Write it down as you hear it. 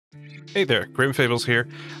Hey there, Grim Fables here.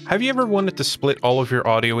 Have you ever wanted to split all of your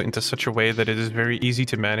audio into such a way that it is very easy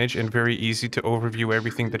to manage and very easy to overview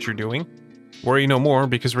everything that you're doing? Worry no more,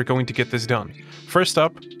 because we're going to get this done. First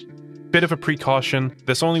up, bit of a precaution,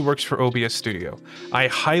 this only works for OBS Studio. I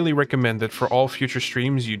highly recommend that for all future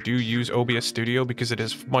streams you do use OBS Studio because it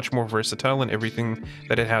is much more versatile in everything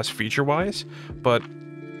that it has feature-wise, but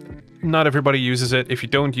not everybody uses it. If you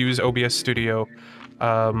don't use OBS Studio,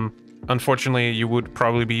 unfortunately, you would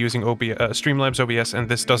probably be using Streamlabs OBS, and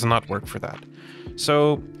this does not work for that.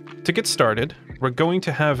 So, to get started, we're going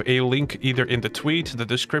to have a link either in the tweet, the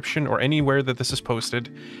description, or anywhere that this is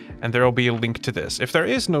posted, and there will be a link to this. If there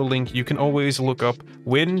is no link, you can always look up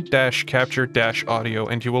win-capture-audio,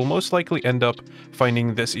 and you will most likely end up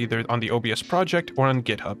finding this either on the OBS project or on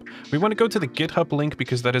GitHub. We want to go to the GitHub link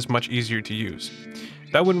because that is much easier to use.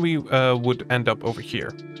 That one we would end up over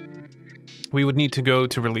here. We would need to go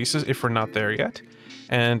to releases if we're not there yet,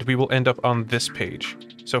 and we will end up on this page.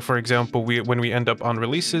 So for example, when we end up on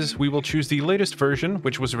releases, we will choose the latest version,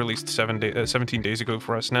 which was released 17 days ago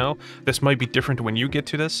for us now. This might be different when you get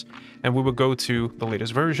to this, and we will go to the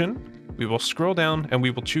latest version. We will scroll down and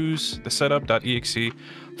we will choose the setup.exe.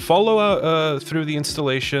 Follow through the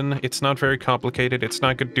installation. It's not very complicated. It's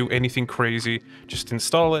not going to do anything crazy. Just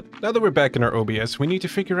install it. Now that we're back in our OBS, we need to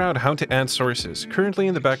figure out how to add sources. Currently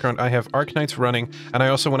in the background, I have Arknights running, and I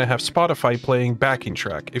also want to have Spotify playing backing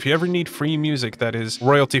track. If you ever need free music that is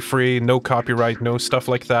royalty-free, no copyright, no stuff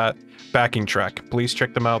like that, backing track, please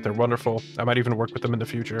check them out. They're wonderful. I might even work with them in the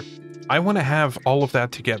future. I want to have all of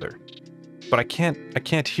that together. But I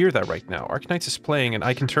can't hear that right now. Arknights is playing and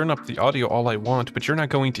I can turn up the audio all I want, but you're not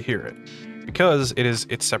going to hear it. Because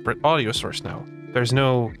it's separate audio source now. There's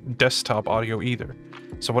no desktop audio either.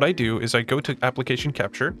 So what I do is I go to application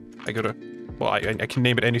capture. I go to, well, I can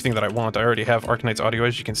name it anything that I want. I already have Arknights audio,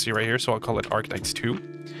 as you can see right here, so I'll call it Arknights 2.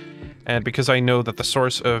 And because I know that the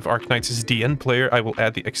source of Arknights is DN player, I will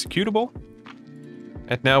add the executable.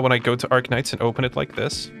 And now when I go to Arknights and open it like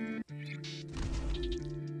this,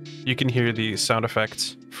 you can hear the sound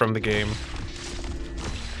effects from the game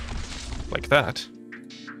like that.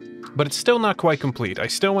 But it's still not quite complete. I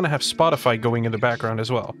still want to have Spotify going in the background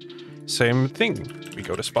as well. Same thing. We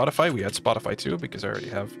go to Spotify, we add Spotify too, because I already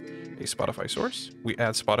have a Spotify source. We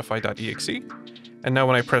add spotify.exe. And now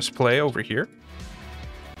when I press play over here,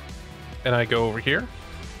 and I go over here,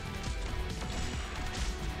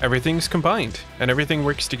 everything's combined, and everything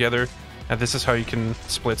works together, and this is how you can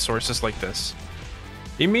split sources like this.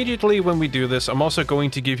 Immediately when we do this, I'm also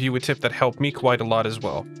going to give you a tip that helped me quite a lot as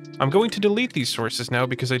well. I'm going to delete these sources now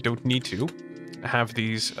because I don't need to have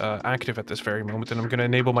these active at this very moment, and I'm going to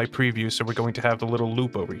enable my preview, so we're going to have the little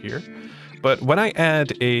loop over here. But when I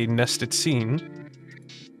add a nested scene,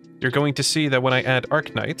 you're going to see that when I add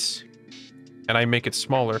Arknights, and I make it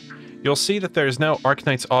smaller, you'll see that there is now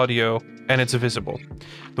Arknights audio, and it's visible.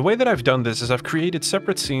 The way that I've done this is I've created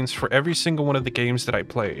separate scenes for every single one of the games that I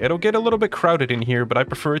play. It'll get a little bit crowded in here, but I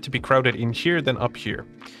prefer it to be crowded in here than up here.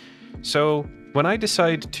 So when I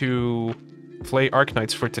decide to play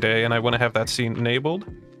Arknights for today and I want to have that scene enabled,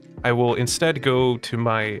 I will instead go to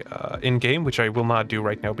my in-game, which I will not do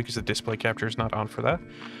right now because the display capture is not on for that.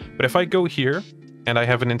 But if I go here, and I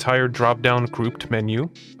have an entire drop-down grouped menu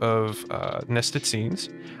of nested scenes,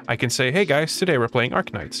 I can say, hey guys, today we're playing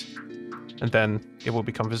Arknights. And then it will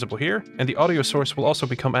become visible here, and the audio source will also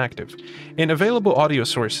become active. In available audio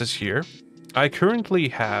sources here, I currently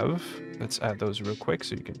have, let's add those real quick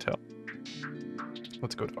so you can tell.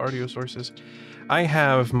 Let's go to audio sources. I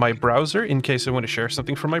have my browser in case I want to share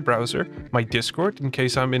something from my browser, my Discord in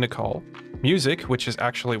case I'm in a call, music, which is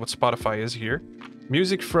actually what Spotify is here,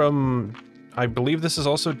 music from, I believe this is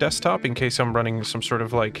also desktop in case I'm running some sort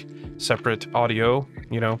of like separate audio,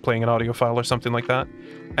 you know, playing an audio file or something like that.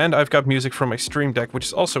 And I've got music from my Stream Deck, which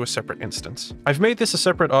is also a separate instance. I've made this a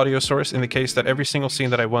separate audio source in the case that every single scene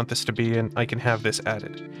that I want this to be in, I can have this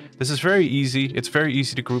added. This is very easy. It's very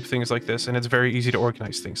easy to group things like this, and it's very easy to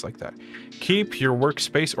organize things like that. Keep your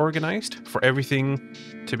workspace organized for everything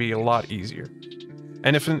to be a lot easier.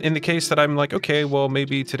 And if in the case that I'm like, okay, well,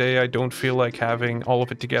 maybe today I don't feel like having all of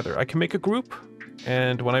it together, I can make a group.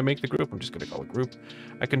 And when I make the group, I'm just going to call it group.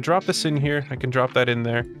 I can drop this in here. I can drop that in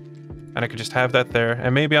there. And I can just have that there.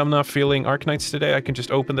 And maybe I'm not feeling Arknights today. I can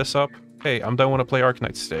just open this up. Hey, I don't want to play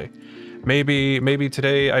Arknights today. Maybe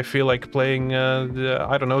today I feel like playing,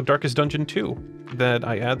 I don't know, Darkest Dungeon 2. Then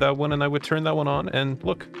I add that one and I would turn that one on. And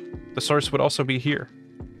look, the source would also be here.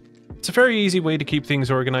 It's a very easy way to keep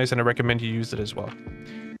things organized, and I recommend you use it as well.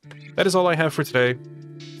 That is all I have for today.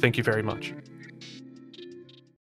 Thank you very much.